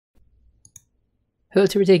Hello,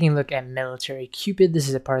 today we're taking a look at MilitaryCupid. This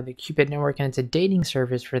is a part of the Cupid network, and it's a dating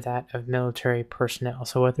service for that of military personnel.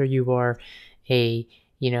 So whether you are a,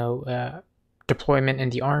 deployment in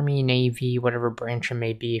the Army, Navy, whatever branch it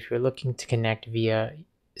may be, if you're looking to connect via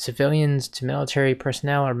civilians to military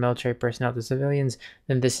personnel or military personnel to civilians,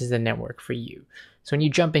 then this is the network for you. So when you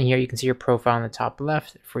jump in here, you can see your profile on the top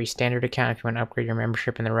left, free standard account. If you want to upgrade your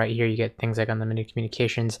membership, in the right here, you get things like unlimited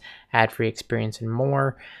communications, ad-free experience, and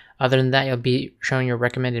more. Other than that, you'll be showing your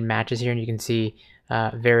recommended matches here, and you can see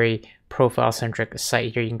very profile-centric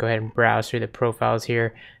site here. You can go ahead and browse through the profiles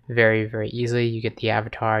here very, very easily. You get the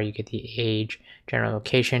avatar, you get the age, general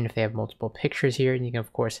location, if they have multiple pictures here, and you can,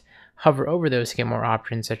 of course, hover over those to get more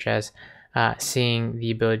options, such as seeing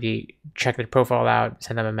the ability to check their profile out,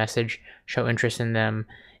 send them a message, show interest in them,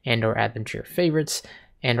 and or add them to your favorites,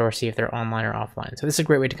 and or see if they're online or offline. So this is a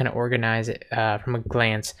great way to kind of organize it from a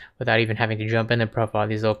glance without even having to jump in the profile.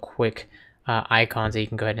 These little quick icons that you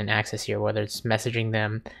can go ahead and access here, whether it's messaging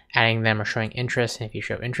them, adding them, or showing interest. And if you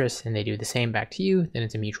show interest and they do the same back to you, then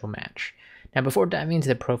it's a mutual match. Now, before diving into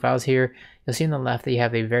the profiles here, you'll see on the left that you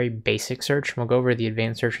have a very basic search. We'll go over the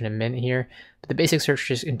advanced search in a minute here, but the basic search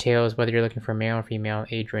just entails whether you're looking for male or female,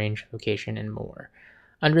 age range, location, and more.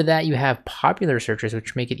 Under that, you have popular searches,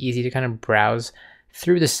 which make it easy to kind of browse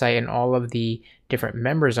through the site and all of the different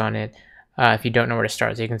members on it if you don't know where to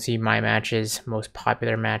start. So you can see my matches, most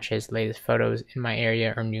popular matches, latest photos in my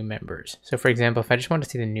area, or new members. So for example, if I just want to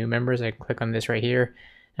see the new members, I can click on this right here,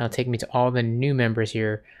 and it'll take me to all the new members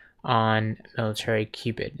here on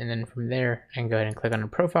MilitaryCupid. And then from there, I can go ahead and click on a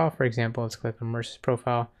profile. For example, let's click on Marissa's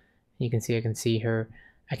profile. You can see I can see her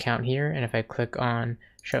account here, and if I click on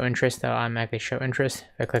show interest, that'll automatically show interest.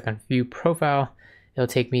 If I click on view profile, it'll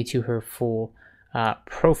take me to her full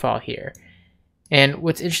profile here. And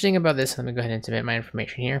what's interesting about this, let me go ahead and submit my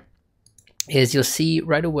information here, is you'll see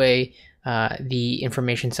right away the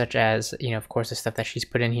information such as, of course, the stuff that she's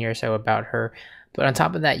put in here, so about her. But on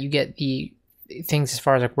top of that, you get the things as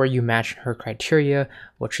far as like where you match her criteria,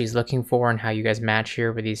 what she's looking for, and how you guys match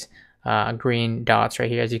here with these green dots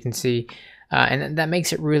right here, as you can see. And that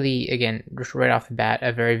makes it really, again, just right off the bat,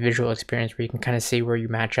 a very visual experience where you can kind of see where you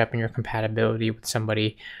match up and your compatibility with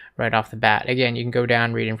somebody right off the bat. Again, you can go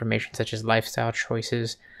down, read information such as lifestyle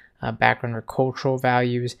choices, background or cultural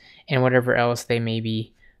values, and whatever else they may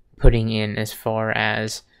be putting in as far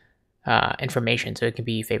as information. So it could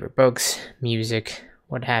be favorite books, music,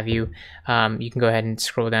 what have you. You can go ahead and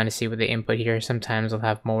scroll down to see what they input here. Sometimes they'll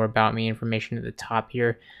have more about me information at the top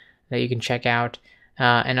here that you can check out.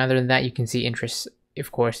 And other than that, you can see interests.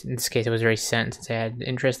 Of course, in this case, it was already sent since I had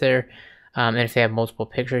interest there. And if they have multiple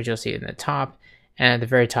pictures, you'll see it in the top. And at the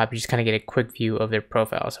very top, you just kind of get a quick view of their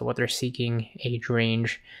profile. So what they're seeking, age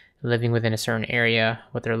range, living within a certain area,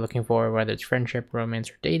 what they're looking for, whether it's friendship, romance,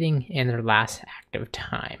 or dating, and their last active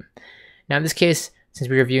time. Now, in this case, since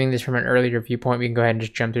we're reviewing this from an earlier viewpoint, we can go ahead and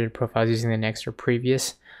just jump through the profiles using the next or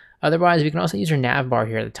previous. Otherwise, we can also use your nav bar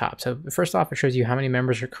here at the top. So first off, it shows you how many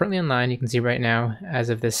members are currently online. You can see right now, as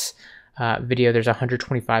of this video, there's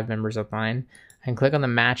 125 members online. I can click on the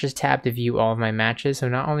matches tab to view all of my matches. So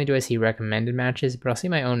not only do I see recommended matches, but I'll see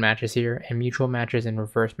my own matches here, and mutual matches and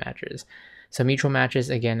reverse matches. So mutual matches,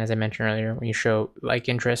 again, as I mentioned earlier, when you show like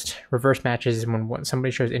interest. Reverse matches is when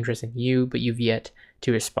somebody shows interest in you, but you've yet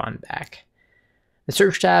to respond back. The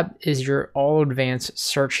search tab is your all advanced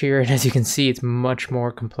search here, and as you can see, it's much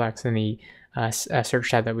more complex than the search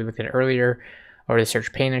tab that we looked at earlier, or the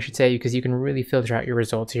search pane, I should say, because you can really filter out your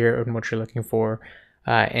results here and what you're looking for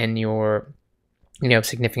in your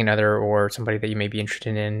significant other or somebody that you may be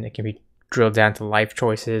interested in. It can be drilled down to life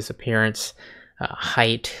choices, appearance,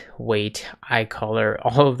 height, weight, eye color,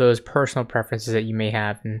 all of those personal preferences that you may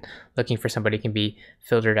have, and looking for somebody can be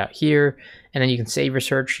filtered out here. And then you can save your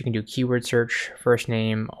search. You can do keyword search, first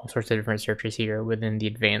name, all sorts of different searches here within the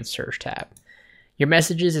advanced search tab. Your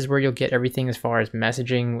messages is where you'll get everything as far as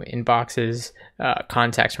messaging, inboxes,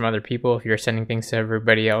 contacts from other people. If you're sending things to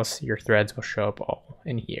everybody else, your threads will show up all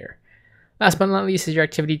in here. Last but not least is your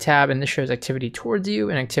activity tab, and this shows activity towards you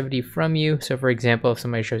and activity from you. So for example, if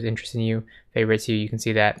somebody shows interest in you, favorites you, you can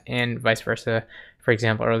see that, and vice versa. For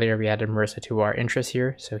example, earlier we added Marissa to our interests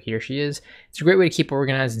here, so here she is. It's a great way to keep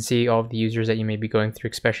organized and see all of the users that you may be going through,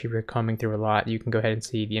 especially if you're coming through a lot. You can go ahead and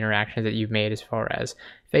see the interactions that you've made as far as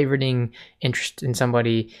favoriting, interest in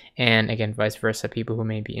somebody, and again, vice versa, people who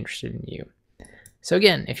may be interested in you. So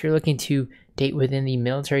again, if you're looking to date within the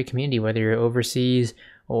military community, whether you're overseas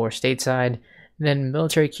or stateside, then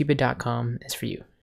MilitaryCupid.com is for you.